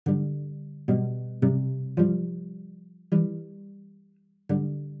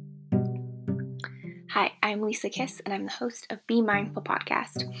Hi, I'm Lisa Kiss, and I'm the host of Be Mindful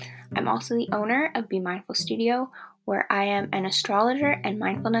podcast. I'm also the owner of Be Mindful Studio, where I am an astrologer and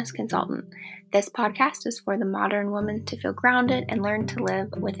mindfulness consultant. This podcast is for the modern woman to feel grounded and learn to live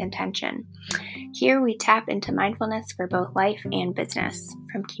with intention. Here we tap into mindfulness for both life and business.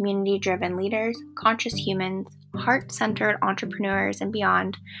 From community-driven leaders, conscious humans, heart-centered entrepreneurs, and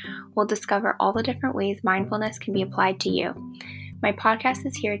beyond, we'll discover all the different ways mindfulness can be applied to you. My podcast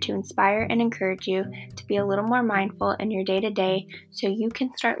is here to inspire and encourage you to be a little more mindful in your day-to-day so you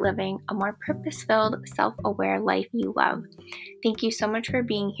can start living a more purpose-filled, self-aware life you love. Thank you so much for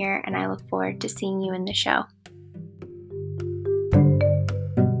being here, and I look forward to seeing you in the show.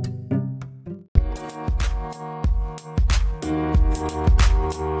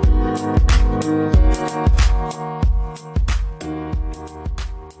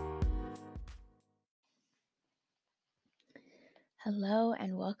 Hello,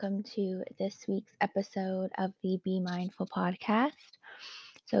 and welcome to this week's episode of the Be Mindful podcast.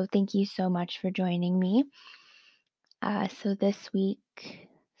 So thank you so much for joining me. So this week's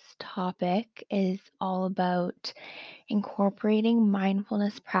topic is all about incorporating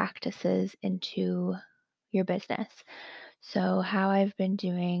mindfulness practices into your business. So how I've been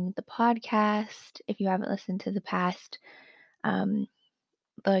doing the podcast, if you haven't listened to the past, the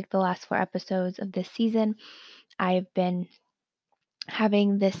last 4 episodes of this season, I've been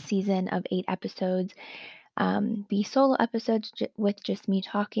having this season of 8 episodes be solo episodes with just me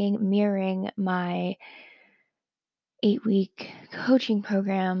talking, mirroring my 8-week coaching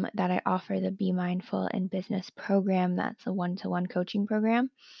program that I offer, the Be Mindful in Business program. That's a one-to-one coaching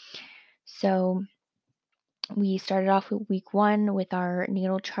program. So we started off with week 1 with our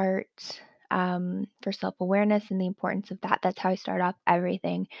natal chart for self-awareness and the importance of that. That's how I start off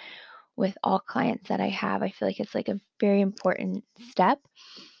everything with all clients that I have. I feel like it's like a very important step.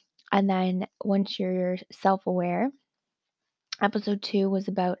 And then once you're self-aware, episode 2 was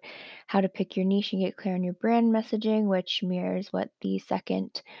about how to pick your niche and get clear on your brand messaging, which mirrors what the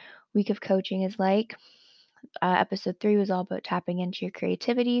second week of coaching is like. Episode 3 was all about tapping into your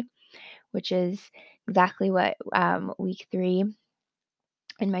creativity, which is exactly what week 3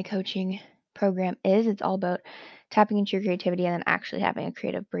 in my coaching program is. It's all about tapping into your creativity and then actually having a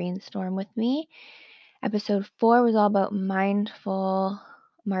creative brainstorm with me. Episode 4 was all about mindful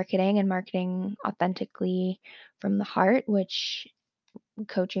marketing and marketing authentically from the heart, which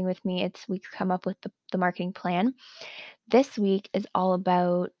coaching with me, we come up with the marketing plan. This week is all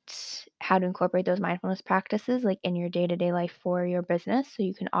about how to incorporate those mindfulness practices like in your day-to-day life for your business so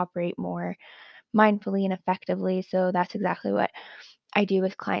you can operate more mindfully and effectively. So that's exactly what I do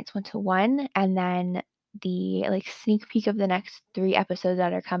with clients one-to-one. And then the sneak peek of the next 3 episodes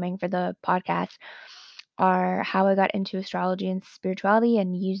that are coming for the podcast are how I got into astrology and spirituality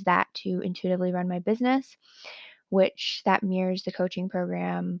and use that to intuitively run my business, which that mirrors the coaching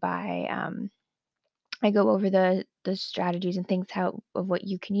program by I go over the strategies and things of what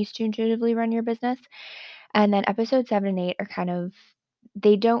you can use to intuitively run your business. And then episode 7 and 8 are kind of,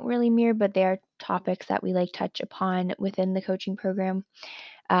 they don't really mirror, but they are topics that we touch upon within the coaching program.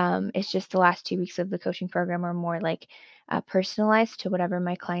 It's just the last 2 weeks of the coaching program are more personalized to whatever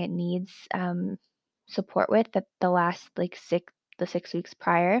my client needs support with the last 6 weeks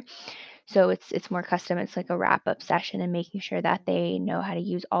prior. So it's more custom. It's like a wrap-up session and making sure that they know how to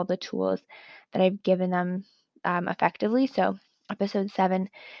use all the tools that I've given them effectively. So episode 7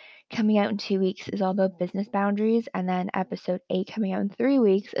 coming out in 2 weeks is all about business boundaries. And then episode 8 coming out in 3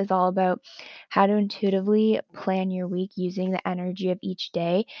 weeks is all about how to intuitively plan your week using the energy of each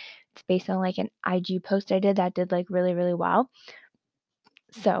day. It's based on an IG post I did that did really, really well.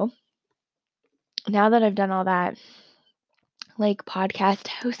 So now that I've done all that podcast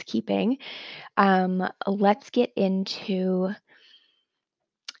housekeeping, let's get into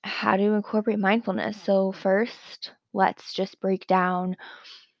how to incorporate mindfulness. So first, let's just break down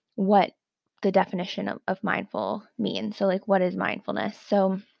what the definition of mindful means. So what is mindfulness?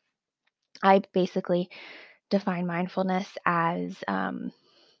 So I basically define mindfulness as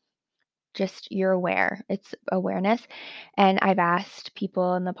just you're aware. It's awareness. And I've asked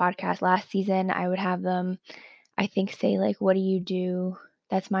people in the podcast last season, I would have them, I think, say what do you do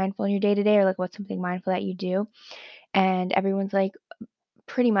that's mindful in your day-to-day, or what's something mindful that you do? And everyone's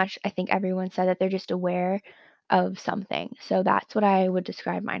pretty much, I think everyone said that they're just aware of something. So that's what I would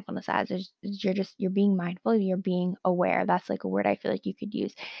describe mindfulness as, is you're being mindful, you're being aware. That's a word I feel like you could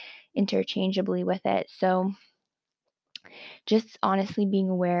use interchangeably with it. So just honestly being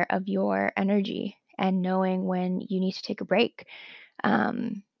aware of your energy and knowing when you need to take a break.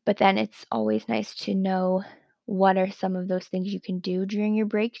 But then it's always nice to know what are some of those things you can do during your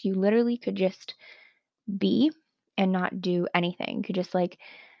breaks. You literally could just be and not do anything. You could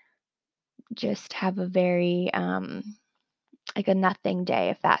just have a very like a nothing day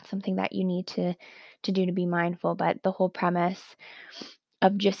if that's something that you need to do to be mindful. But the whole premise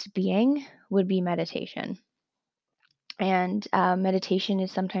of just being would be meditation. And meditation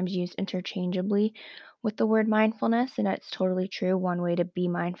is sometimes used interchangeably with the word mindfulness, and that's totally true. One way to be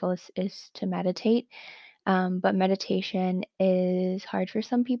mindful is to meditate, but meditation is hard for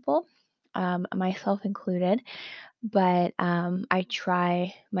some people, myself included. But I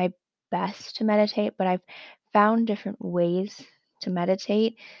try my best to meditate, but I've found different ways to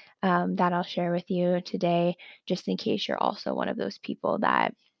meditate that I'll share with you today, just in case you're also one of those people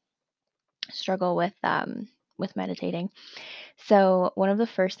that struggle with meditating. So, one of the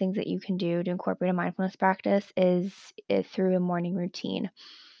first things that you can do to incorporate a mindfulness practice is through a morning routine.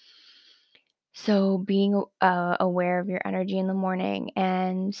 So, being aware of your energy in the morning,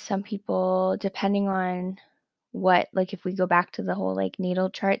 and some people, depending on what, like, if we go back to the whole like natal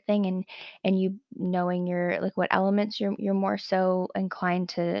chart thing, and you knowing your like what elements you're more so inclined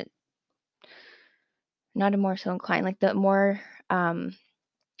to, not more so inclined, like the more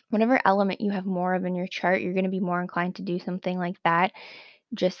whatever element you have more of in your chart, you're going to be more inclined to do something like that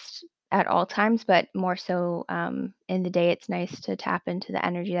just at all times, but more so in the day, it's nice to tap into the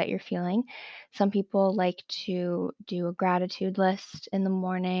energy that you're feeling. Some people like to do a gratitude list in the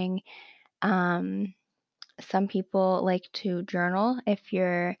morning. Um, some people like to journal. If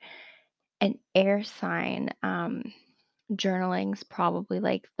you're an air sign, journaling's probably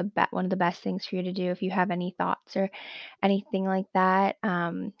like one of the best things for you to do. If you have any thoughts or anything like that,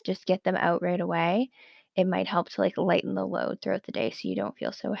 just get them out right away. It might help to like lighten the load throughout the day so you don't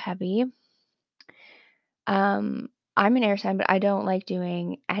feel so heavy. Um, I'm an air sign, but I don't like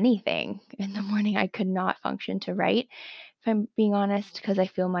doing anything in the morning. I could not function to write, if I'm being honest, because I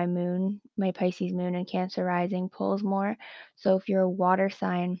feel my Pisces moon and Cancer rising pulls more. So if you're a water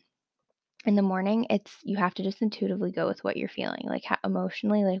sign in the morning, it's you have to just intuitively go with what you're feeling, like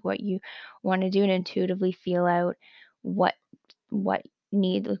emotionally, like what you want to do, and intuitively feel out what what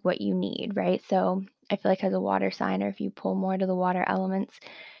what you need, right? So I feel like as a water sign, or if you pull more to the water elements,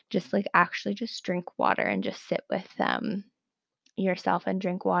 just like actually just drink water and just sit with yourself and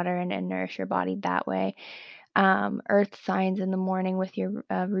drink water and nourish your body that way. Earth signs in the morning with your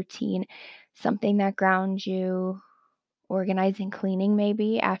routine, something that grounds you, organizing, cleaning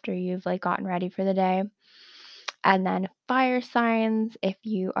maybe after you've like gotten ready for the day. And then fire signs, if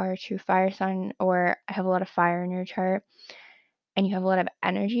you are a true fire sign or have a lot of fire in your chart and you have a lot of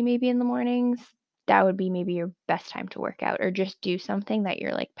energy maybe in the mornings, that would be maybe your best time to work out or just do something that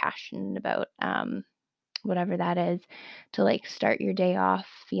you're like passionate about, whatever that is, to like start your day off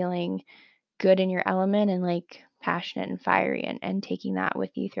feeling good in your element and like passionate and fiery, and taking that with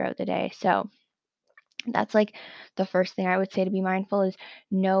you throughout the day. So that's like the first thing I would say to be mindful is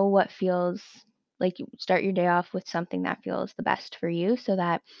know what feels like, you start your day off with something that feels the best for you so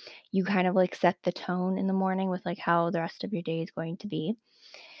that you kind of like set the tone in the morning with like how the rest of your day is going to be.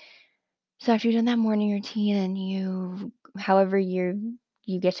 So after you've done that morning routine and however you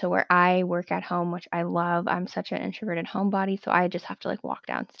get to where I work at home, which I love. I'm such an introverted homebody, so I just have to like walk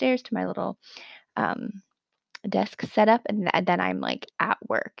downstairs to my little um desk setup, and then I'm like at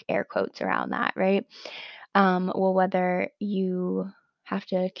work, air quotes around that, right? Well, whether you have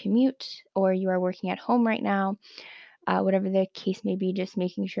to commute or you are working at home right now, whatever the case may be, just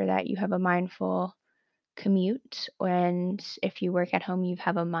making sure that you have a mindful commute. And if you work at home, you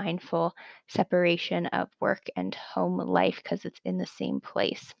have a mindful separation of work and home life because it's in the same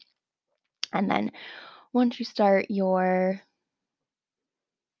place. And then once you start your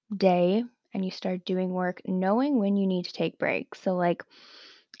day and you start doing work, knowing when you need to take breaks. So, like,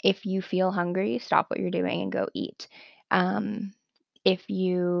 if you feel hungry, stop what you're doing and go eat. Um, if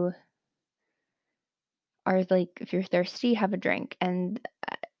you are like, if you're thirsty, have a drink. And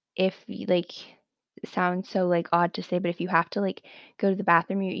if you like, it sounds so like odd to say, but if you have to like go to the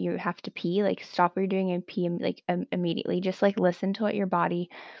bathroom, you have to pee, like stop what you're doing and pee like immediately. Just like listen to what your body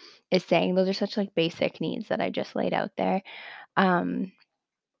is saying. Those are such like basic needs that I just laid out there. Um,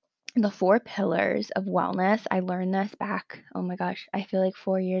 the four pillars of wellness, I learned this back, oh my gosh, I feel like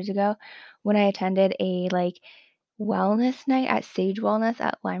 4 years ago when I attended a like wellness night at Sage Wellness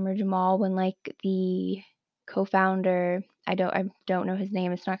at Lime Ridge Mall, when like the co-founder, I don't know his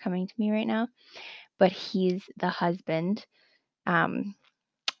name, it's not coming to me right now, but he's the husband. Um,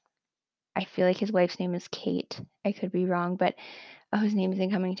 I feel like his wife's name is Kate. I could be wrong, but his name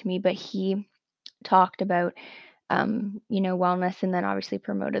isn't coming to me. But he talked about wellness, and then obviously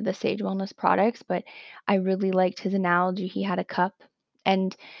promoted the Sage Wellness products. But I really liked his analogy. He had a cup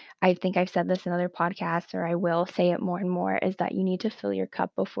And I think I've said this in other podcasts, or I will say it more and more, is that you need to fill your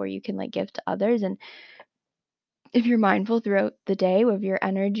cup before you can like give to others. And if you're mindful throughout the day of your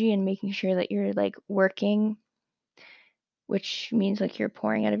energy and making sure that you're like working, which means like you're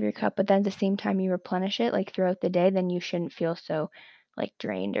pouring out of your cup, but then at the same time you replenish it like throughout the day, then you shouldn't feel so like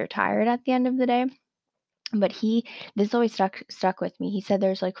drained or tired at the end of the day. But this always stuck with me. He said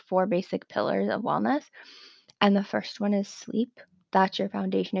there's like 4 basic pillars of wellness, and the first one is sleep. That's your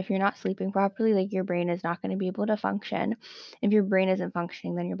foundation. If you're not sleeping properly, like your brain is not going to be able to function. If your brain isn't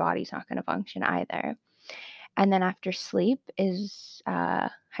functioning, then your body's not going to function either. And then after sleep is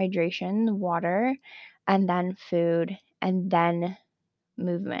hydration, water, and then food, and then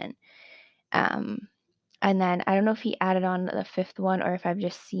movement. Um, and then I don't know if he added on the 5th one or if I've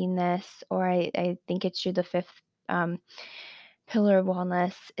just seen this, or I think it's true. The 5th pillar of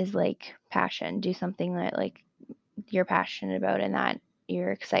wellness is like passion. Do something that like you're passionate about and that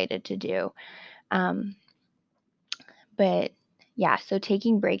you're excited to do. But yeah, so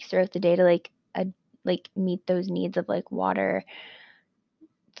taking breaks throughout the day to like meet those needs of like water,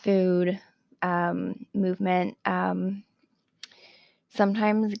 food, movement.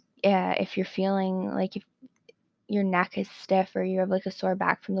 Sometimes, if you're feeling like if your neck is stiff or you have like a sore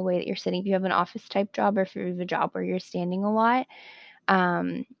back from the way that you're sitting, if you have an office type job or if you have a job where you're standing a lot,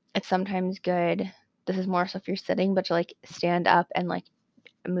 it's sometimes good. This is more so if you're sitting, but to like stand up and like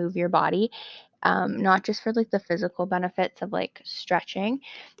move your body, not just for like the physical benefits of like stretching,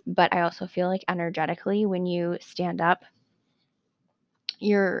 but I also feel like energetically when you stand up,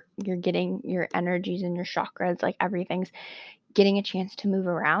 you're getting your energies and your chakras, like everything's getting a chance to move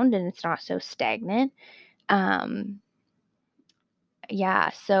around and it's not so stagnant. Um, yeah,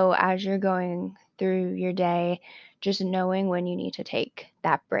 so as you're going through your day, just knowing when you need to take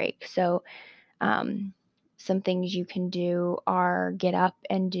that break. So, um, some things you can do are get up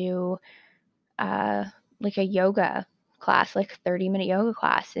and do uh, like a yoga class, like 30-minute yoga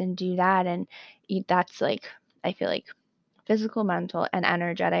class, and do that. And that's like, I feel like physical, mental, and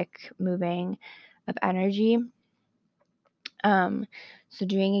energetic moving of energy. Um, so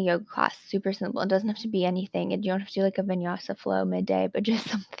doing a yoga class, super simple. It doesn't have to be anything. And you don't have to do like a vinyasa flow midday, but just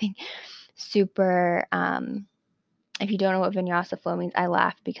something super. If you don't know what vinyasa flow means, I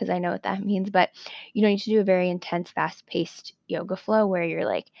laugh because I know what that means. But you don't need to do a very intense, fast-paced yoga flow where you're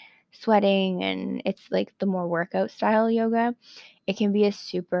like sweating and it's like the more workout style yoga. It can be a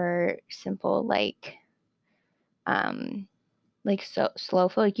super simple um so slow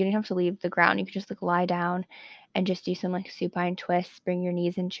flow. Like you don't have to leave the ground. You can just like lie down and just do some like supine twists, bring your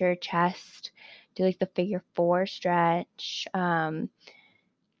knees into your chest, do like the figure 4 stretch,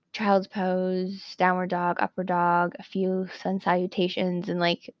 child's pose, downward dog, upward dog, a few sun salutations, and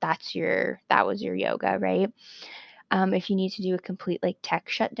like that was your yoga, right? If you need to do a complete like tech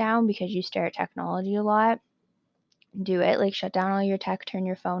shutdown because you stare at technology a lot, do it. Like shut down all your tech, turn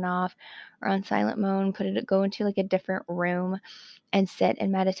your phone off or on silent mode, go into like a different room and sit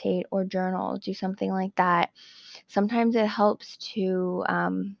and meditate or journal, do something like that. Sometimes it helps to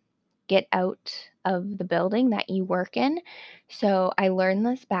get out of the building that you work in. So I learned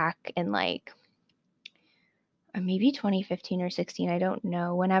this back in like maybe 2015 or 16. I don't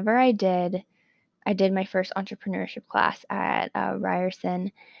know. Whenever I did my first entrepreneurship class at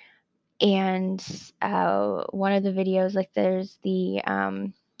Ryerson, and one of the videos, like there's the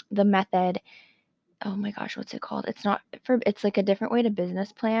method. Oh my gosh, what's it called? It's like a different way to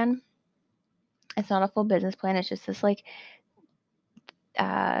business plan. It's not a full business plan. It's just this like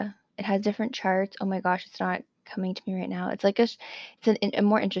uh, it has different charts. Oh my gosh, it's not coming to me right now. It's like a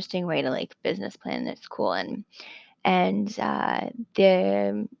more interesting way to like business plan. It's cool. And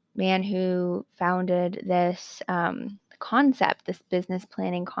the man who founded this concept, this business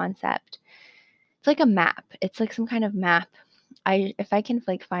planning concept, it's like a map. It's like some kind of map. If I can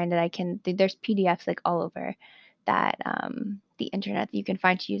like find it, I can. There's PDFs like all over that the internet that you can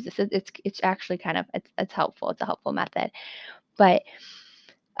find to use this. It's actually kind of it's helpful. It's a helpful method, but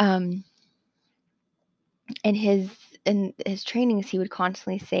um, in his trainings, he would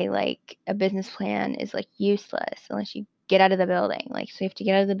constantly say like a business plan is like useless unless you get out of the building. Like so, you have to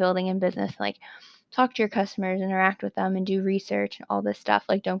get out of the building in business, like talk to your customers, interact with them, and do research and all this stuff.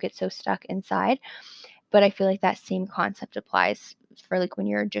 Like don't get so stuck inside. But I feel like that same concept applies for like when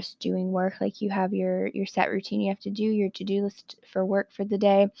you're just doing work. Like you have your set routine you have to do, your to-do list for work for the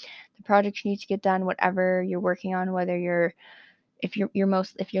day, the projects you need to get done, whatever you're working on, whether you're if you're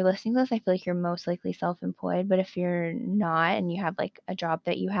listening to this, I feel like you're most likely self-employed. But if you're not and you have like a job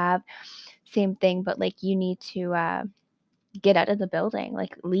that you have, same thing. But like you need to get out of the building,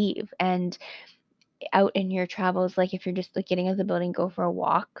 like leave. And out in your travels, like if you're just like getting out of the building, go for a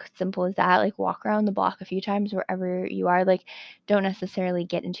walk. Simple as that. Like walk around the block a few times wherever you are. Like don't necessarily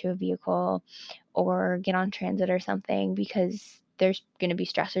get into a vehicle or get on transit or something, because there's going to be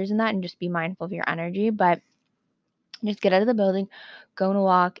stressors in that, and just be mindful of your energy. But just get out of the building, go on a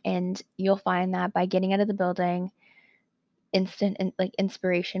walk, and you'll find that by getting out of the building, instant and like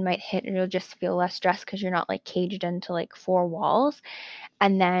inspiration might hit, and you'll just feel less stressed because you're not like caged into like four walls.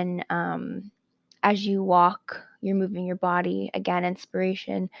 And then as you walk, you're moving your body. Again,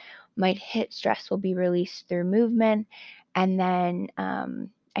 inspiration might hit, stress will be released through movement. And then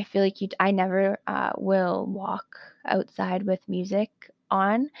I feel like I never will walk outside with music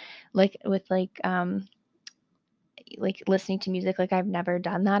on, like with like listening to music. Like I've never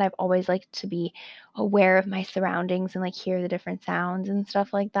done that. I've always liked to be aware of my surroundings and like hear the different sounds and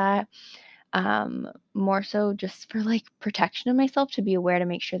stuff like that. More so just for like protection of myself, to be aware, to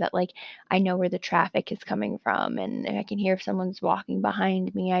make sure that like I know where the traffic is coming from, and I can hear if someone's walking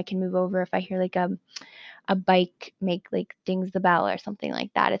behind me, I can move over if I hear like a bike make like dings the bell or something like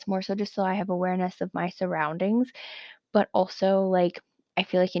that. It's more so just so I have awareness of my surroundings, but also like I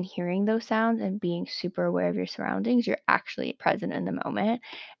feel like in hearing those sounds and being super aware of your surroundings, you're actually present in the moment,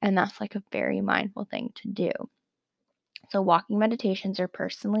 and that's like a very mindful thing to do. So walking meditations are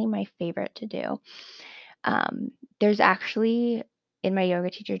personally my favorite to do. There's actually, in my yoga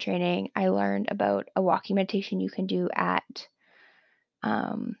teacher training, I learned about a walking meditation you can do at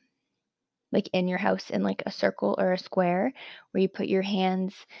um, like in your house in like a circle or a square, where you put your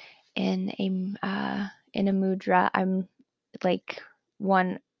hands in a mudra. I'm like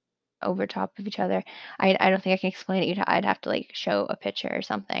one over top of each other. I don't think I can explain it. I'd have to like show a picture or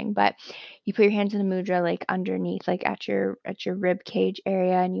something. But you put your hands in a mudra like underneath, like at your rib cage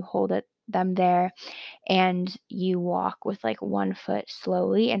area, and you hold them there, and you walk with like one foot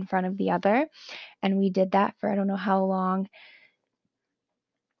slowly in front of the other. And we did that for I don't know how long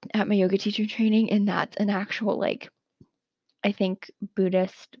at my yoga teacher training, and that's an actual like I think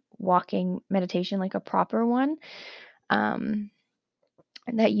Buddhist walking meditation, like a proper one, um,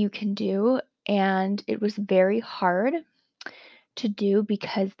 that you can do. And it was very hard to do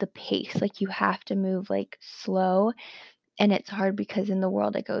because the pace, like you have to move like slow. And it's hard because in the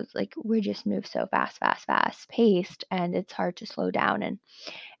world it goes like we just move so fast paced, and it's hard to slow down.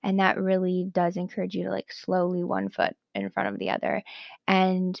 And that really does encourage you to like slowly one foot in front of the other.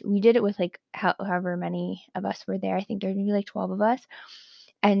 And we did it with like however many of us were there. I think there's maybe like 12 of us.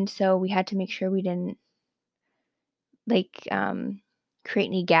 And so we had to make sure we didn't like create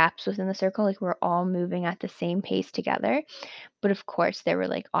any gaps within the circle. Like we're all moving at the same pace together. But of course, there were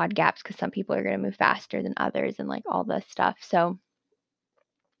like odd gaps because some people are going to move faster than others and like all this stuff. So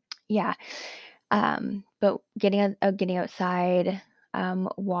yeah. But getting outside,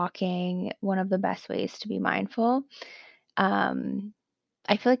 walking, one of the best ways to be mindful. Um,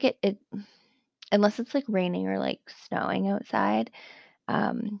 I feel like it unless it's like raining or like snowing outside.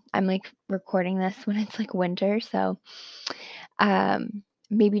 I'm like recording this when it's like winter, so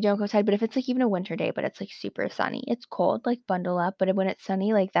maybe don't go outside. But if it's like even a winter day, but it's like super sunny, it's cold, like bundle up. But when it's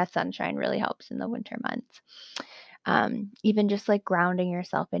sunny, like that sunshine really helps in the winter months. Even just like grounding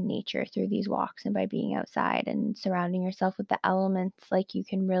yourself in nature through these walks and by being outside and surrounding yourself with the elements, like you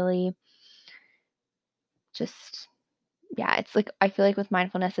can really just, yeah, it's like I feel like with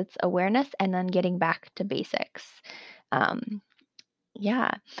mindfulness, it's awareness and then getting back to basics. Um,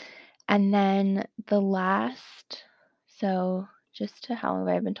 yeah. And then the last, so just to how long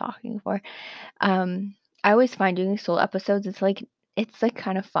have I been talking for? I always find doing solo episodes, it's like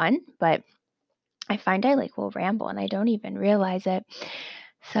kind of fun, but I find I like will ramble and I don't even realize it.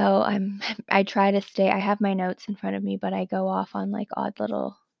 So I try to stay, I have my notes in front of me, but I go off on like odd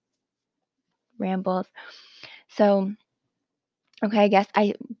little rambles. So, okay, I guess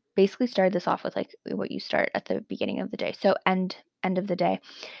I basically started this off with like what you start at the beginning of the day. So end of the day,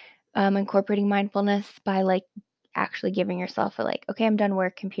 incorporating mindfulness by like actually giving yourself a like, okay, I'm done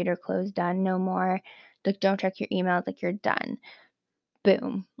work, computer closed, done, no more. Like don't check your emails, like you're done.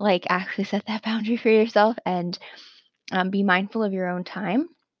 Boom. Like actually set that boundary for yourself, and be mindful of your own time.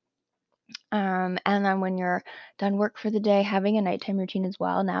 And then when you're done work for the day, having a nighttime routine as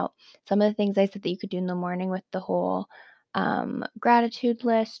well. Now, some of the things I said that you could do in the morning with the whole gratitude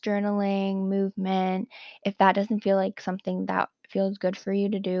list, journaling, movement, if that doesn't feel like something that feels good for you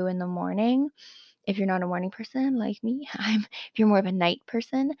to do in the morning, if you're not a morning person like me, if you're more of a night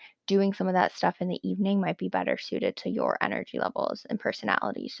person, doing some of that stuff in the evening might be better suited to your energy levels and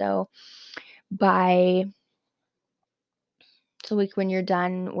personality. By so like when you're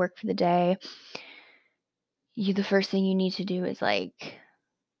done work for the day, the first thing you need to do is like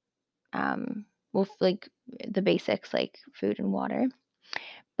well, like the basics like food and water.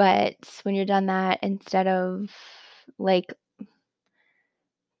 But when you're done that, instead of like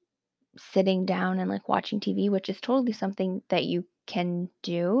sitting down and like watching TV, which is totally something that you can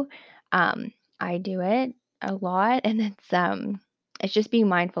do, I do it a lot, and it's just being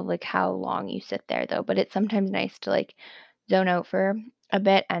mindful of like how long you sit there though. But it's sometimes nice to like zone out for a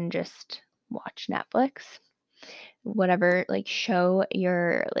bit and just watch Netflix, whatever like show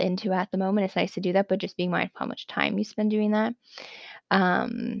you're into at the moment. It's nice to do that, but just being mindful how much time you spend doing that.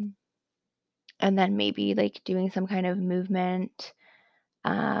 Um, and then maybe like doing some kind of movement,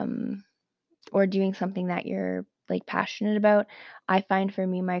 um, or doing something that you're like passionate about. I find for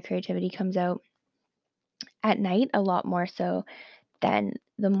me, my creativity comes out at night a lot more so than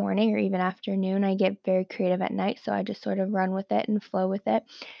the morning or even afternoon. I get very creative at night, so I just sort of run with it and flow with it.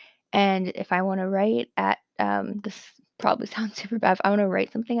 And if I want to write at this probably sounds super bad. If I want to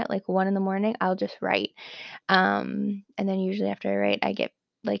write something at like 1 in the morning, I'll just write. And then usually after I write, I get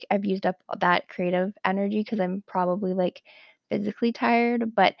like I've used up that creative energy because I'm probably like physically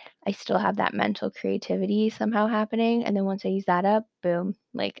tired, but I still have that mental creativity somehow happening. And then once I use that up, boom,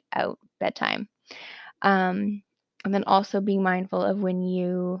 like out bedtime. Um, and then also being mindful of when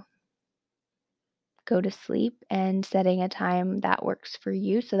you go to sleep and setting a time that works for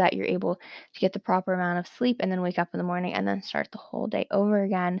you so that you're able to get the proper amount of sleep and then wake up in the morning and then start the whole day over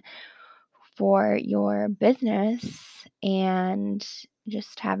again for your business, and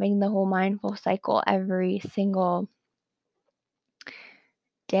just having the whole mindful cycle every single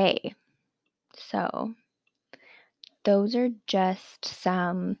day. So, those are just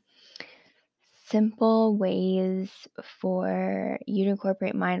some simple ways for you to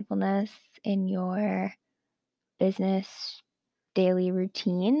incorporate mindfulness in your business daily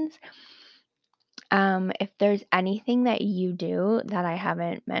routines. If there's anything that you do that I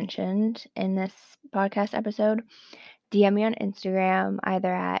haven't mentioned in this podcast episode, DM me on Instagram,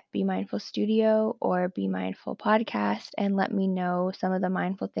 either at Be Mindful Studio or Be Mindful Podcast, and let me know some of the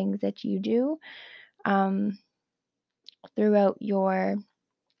mindful things that you do um, throughout your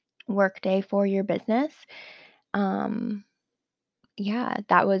workday for your business. Um, yeah,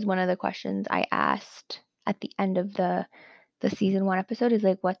 that was one of the questions I asked at the end of the season 1 episode is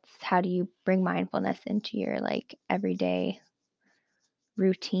like, how do you bring mindfulness into your like everyday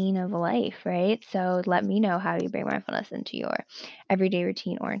routine of life, right? So let me know how you bring mindfulness into your everyday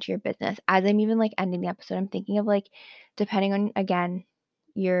routine or into your business. As I'm even like ending the episode, I'm thinking of like, depending on again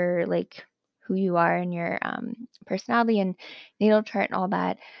your like who you are and your personality and natal chart and all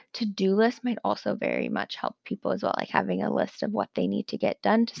that, to-do list might also very much help people as well, like having a list of what they need to get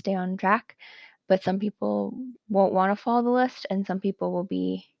done to stay on track. But some people won't want to follow the list, and some people will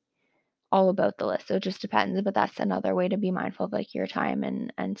be all about the list. So it just depends, but that's another way to be mindful of like your time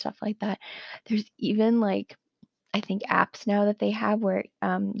and stuff like that. There's even like I think apps now that they have where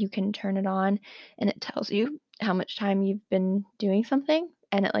you can turn it on and it tells you how much time you've been doing something,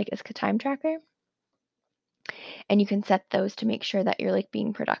 and it like is a time tracker, and you can set those to make sure that you're like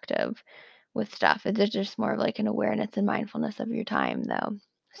being productive with stuff. It's just more of like an awareness and mindfulness of your time though.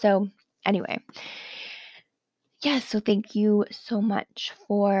 So anyway, yes, so thank you so much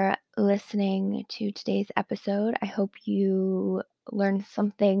for listening to today's episode. I hope you learned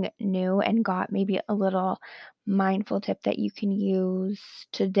something new and got maybe a little mindful tip that you can use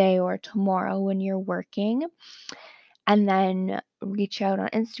today or tomorrow when you're working. And then reach out on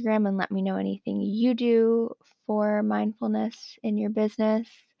Instagram and let me know anything you do for mindfulness in your business.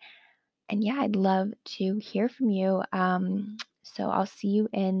 And yeah, I'd love to hear from you. So I'll see you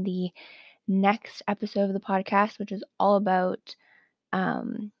in the next episode of the podcast, which is all about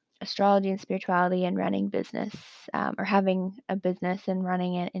astrology and spirituality and running business, or having a business and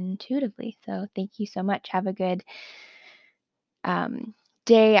running it intuitively. So thank you so much. Have a good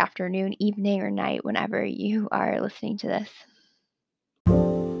day, afternoon, evening, or night whenever you are listening to this.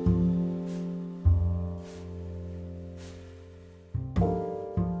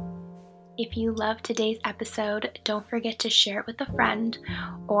 If you love today's episode, don't forget to share it with a friend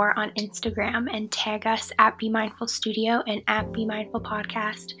or on Instagram and tag us at Be Mindful Studio and at Be Mindful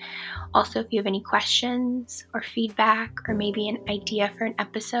Podcast. Also, if you have any questions or feedback or maybe an idea for an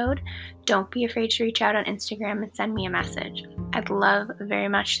episode, don't be afraid to reach out on Instagram and send me a message. I'd love very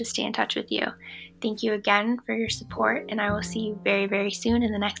much to stay in touch with you. Thank you again for your support, and I will see you very, very soon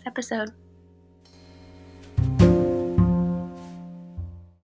in the next episode.